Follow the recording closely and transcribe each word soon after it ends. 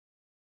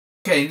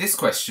Okay, in this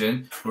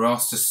question, we're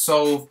asked to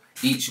solve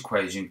each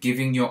equation,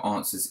 giving your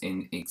answers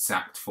in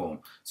exact form.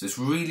 So it's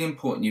really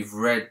important you've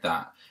read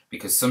that,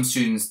 because some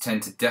students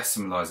tend to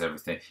decimalize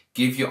everything.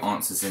 Give your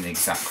answers in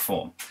exact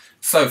form.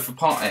 So for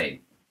part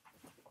A,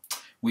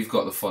 we've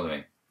got the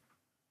following.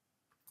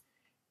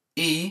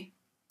 E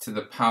to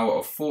the power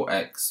of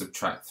 4x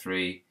subtract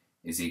 3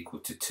 is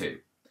equal to 2.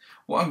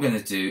 What I'm going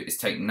to do is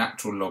take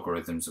natural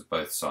logarithms of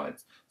both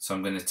sides. So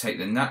I'm going to take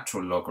the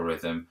natural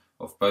logarithm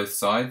of both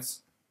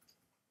sides.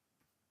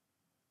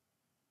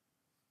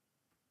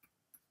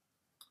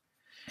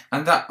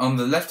 And that on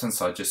the left hand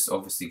side just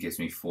obviously gives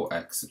me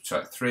 4x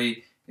subtract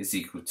 3 is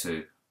equal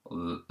to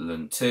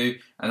ln 2.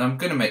 And I'm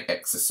going to make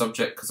x the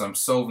subject because I'm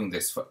solving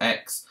this for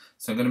x.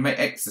 So I'm going to make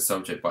x the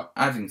subject by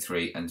adding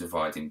 3 and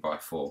dividing by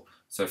 4.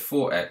 So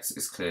 4x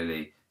is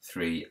clearly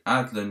 3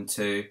 add ln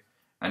 2,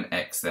 and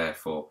x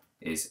therefore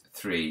is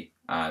 3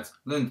 add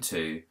ln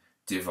 2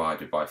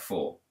 divided by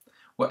 4.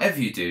 Whatever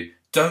you do,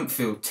 don't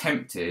feel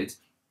tempted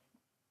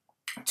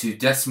to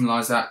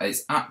decimalize that.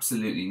 It's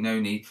absolutely no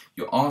need.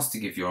 You're asked to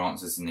give your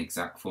answers in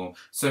exact form,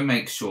 so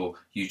make sure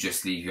you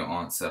just leave your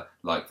answer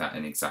like that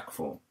in exact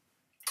form.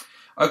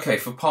 Okay,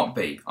 for part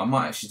B, I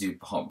might actually do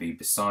part B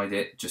beside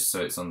it, just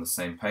so it's on the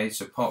same page.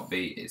 So part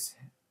B is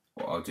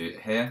what I'll do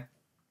it here.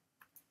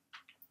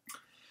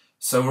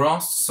 So we're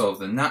asked to solve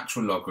the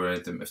natural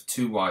logarithm of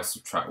 2y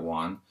subtract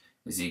 1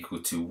 is equal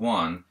to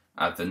 1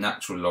 add the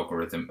natural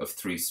logarithm of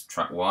 3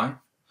 subtract y.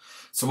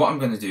 So what I'm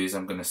going to do is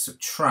I'm going to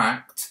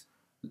subtract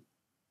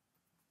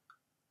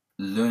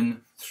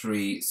ln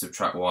 3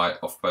 subtract y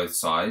off both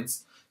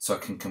sides, so I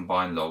can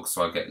combine logs.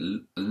 So I get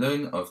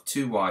ln of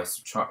 2y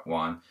subtract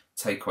 1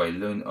 take away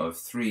ln of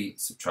 3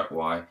 subtract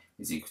y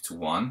is equal to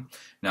 1.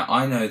 Now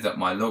I know that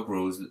my log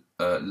rules,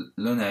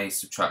 ln a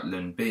subtract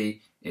ln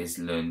b is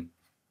ln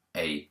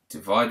a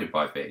divided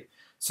by b.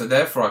 So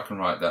therefore I can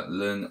write that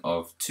ln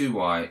of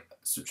 2y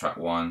subtract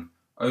 1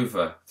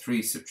 over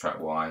 3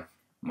 subtract y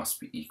must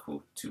be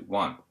equal to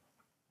 1.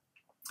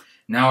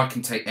 Now I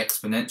can take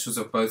exponentials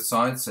of both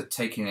sides, so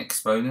taking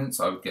exponents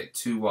I would get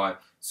 2y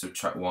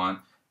subtract 1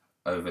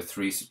 over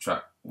 3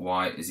 subtract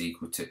y is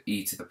equal to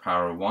e to the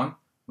power of 1,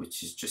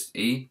 which is just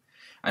e.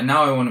 And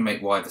now I want to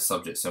make y the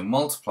subject, so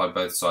multiply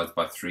both sides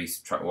by 3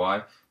 subtract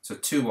y, so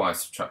 2y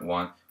subtract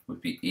 1 would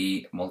be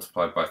e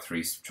multiplied by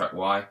 3 subtract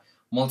y,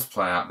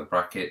 multiply out the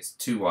brackets,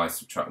 2y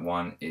subtract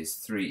 1 is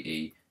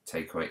 3e,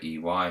 take away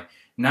ey.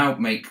 Now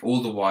make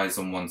all the y's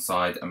on one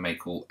side and make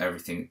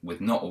everything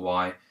with not a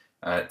y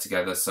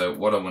together. So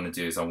what I want to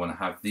do is I want to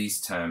have these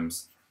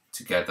terms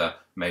together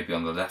maybe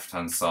on the left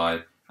hand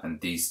side and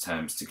these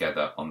terms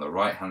together on the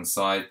right hand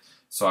side.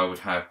 So I would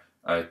have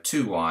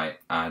 2y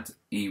add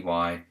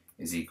ey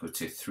is equal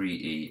to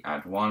 3e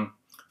add 1.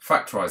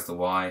 Factorize the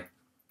y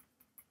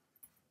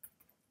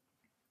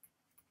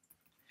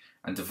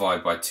and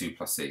divide by 2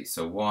 plus e.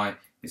 So y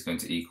is going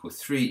to equal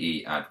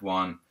 3e add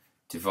 1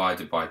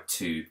 divided by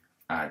 2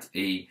 add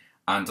e,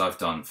 and I've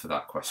done for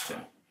that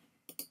question.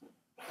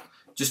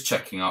 Just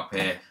checking up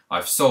here,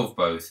 I've solved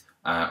both.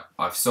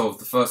 I've solved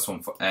the first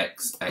one for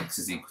x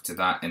is equal to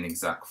that in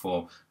exact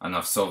form, and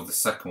I've solved the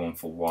second one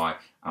for y,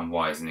 and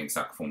y is in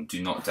exact form.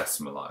 Do not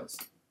decimalize.